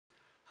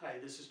Hi,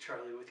 this is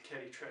Charlie with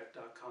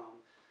Caddytrack.com.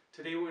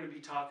 Today we're going to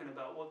be talking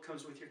about what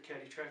comes with your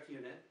Caddytrack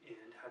unit and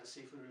how to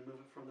safely remove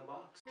it from the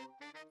box.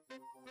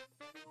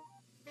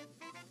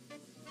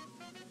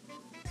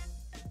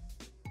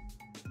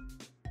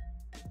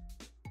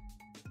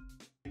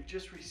 You've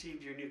just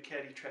received your new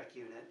Caddytrack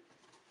unit.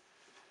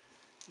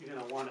 You're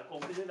going to want to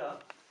open it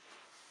up.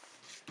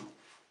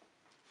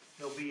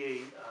 There'll be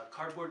a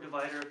cardboard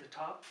divider at the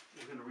top.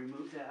 We're going to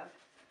remove that.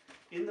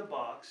 In the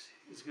box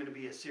is going to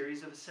be a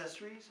series of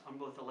accessories on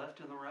both the left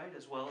and the right,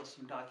 as well as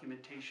some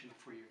documentation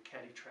for your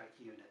Caddytrack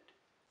unit.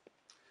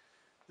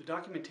 The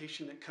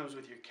documentation that comes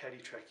with your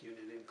Caddytrack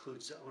unit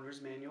includes the owner's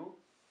manual,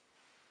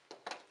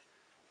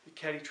 the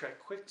Caddytrack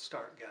Quick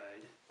Start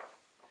Guide,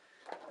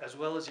 as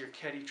well as your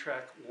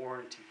Caddytrack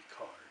warranty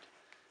card.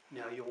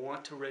 Now you'll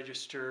want to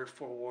register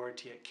for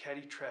warranty at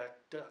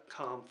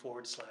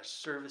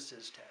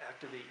caddytrack.com/services to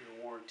activate your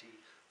warranty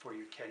for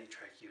your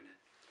Caddytrack unit.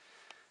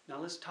 Now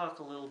let's talk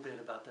a little bit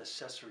about the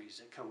accessories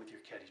that come with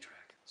your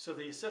Caddytrack. So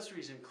the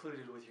accessories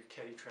included with your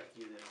Caddytrack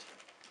unit,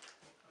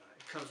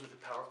 it comes with a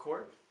power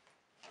cord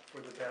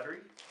for the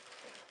battery,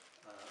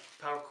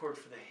 power cord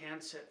for the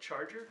handset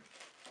charger.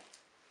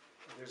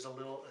 There's a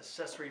little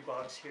accessory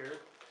box here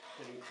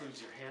that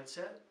includes your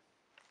handset,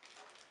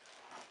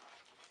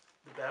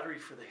 the battery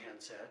for the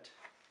handset,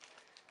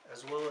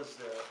 as well as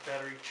the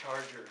battery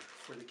charger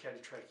for the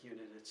Caddytrack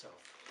unit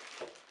itself.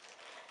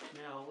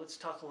 Now let's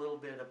talk a little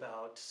bit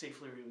about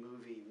safely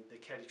removing the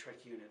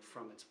Caddytrack unit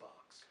from its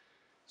box.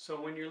 So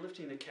when you're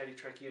lifting the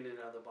Caddytrack unit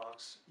out of the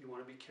box, you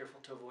want to be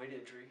careful to avoid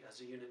injury, as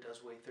the unit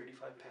does weigh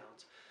 35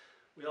 pounds.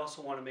 We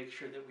also want to make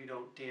sure that we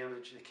don't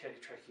damage the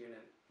Caddytrack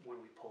unit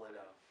when we pull it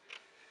out.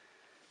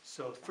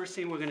 So the first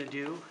thing we're going to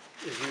do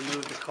is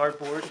remove the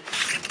cardboard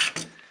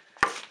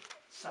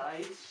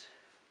sides.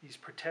 These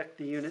protect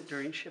the unit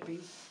during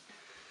shipping.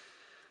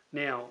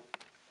 Now,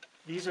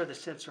 these are the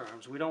sensor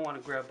arms. We don't want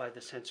to grab by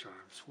the sensor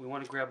arms. We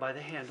want to grab by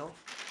the handle.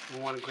 We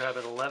want to grab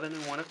at 11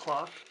 and 1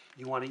 o'clock.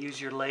 You want to use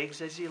your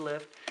legs as you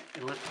lift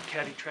and lift the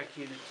Caddytrack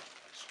unit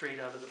straight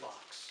out of the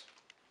box.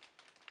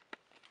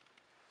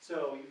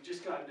 So you've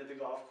just gotten to the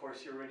golf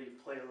course. You're ready to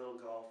play a little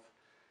golf.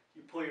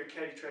 You pull your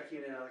Caddytrack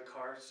unit out of the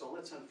car. So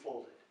let's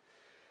unfold it.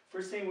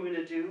 First thing we're going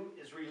to do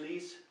is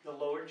release the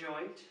lower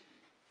joint.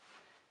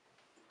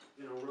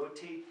 You're going to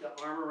rotate the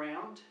arm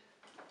around.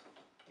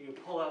 You can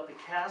pull out the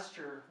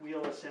caster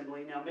wheel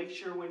assembly. Now make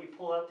sure when you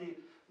pull out the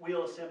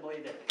wheel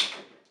assembly that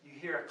you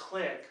hear a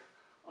click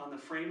on the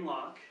frame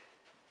lock.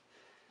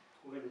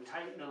 We're going to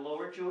tighten the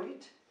lower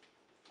joint.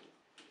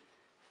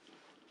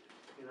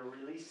 We're going to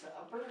release the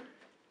upper.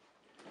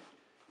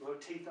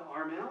 Rotate the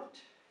arm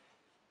out.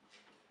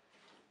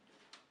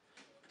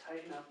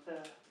 Tighten up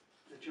the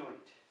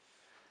joint.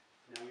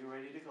 Now you're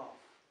ready to golf.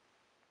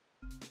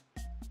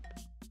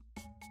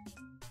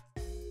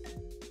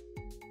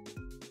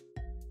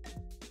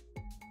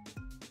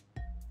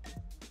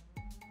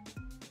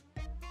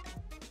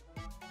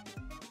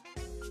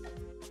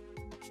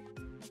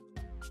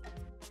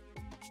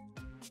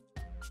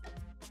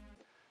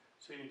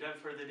 So you're done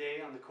for the day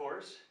on the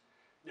course.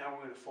 Now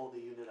we're going to fold the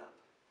unit up.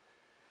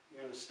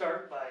 You're going to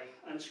start by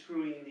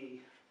unscrewing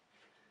the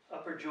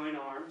upper joint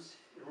arms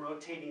and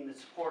rotating the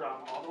support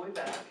arm all the way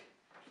back.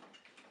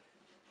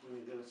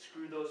 We're going to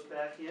screw those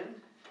back in.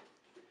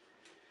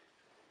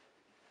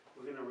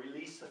 We're going to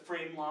release the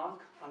frame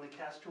lock on the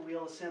caster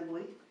wheel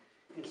assembly.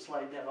 You can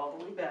slide that all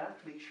the way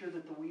back. Make sure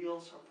that the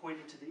wheels are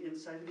pointed to the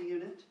inside of the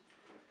unit.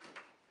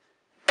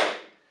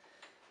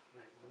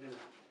 Right, we're going to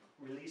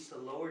release the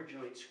lower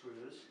joint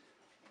screws.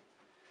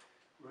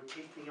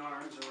 Rotate the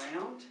arms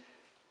around.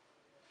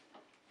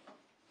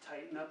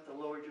 Tighten up the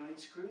lower joint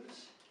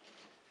screws.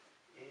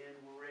 And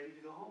we're ready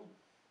to go home.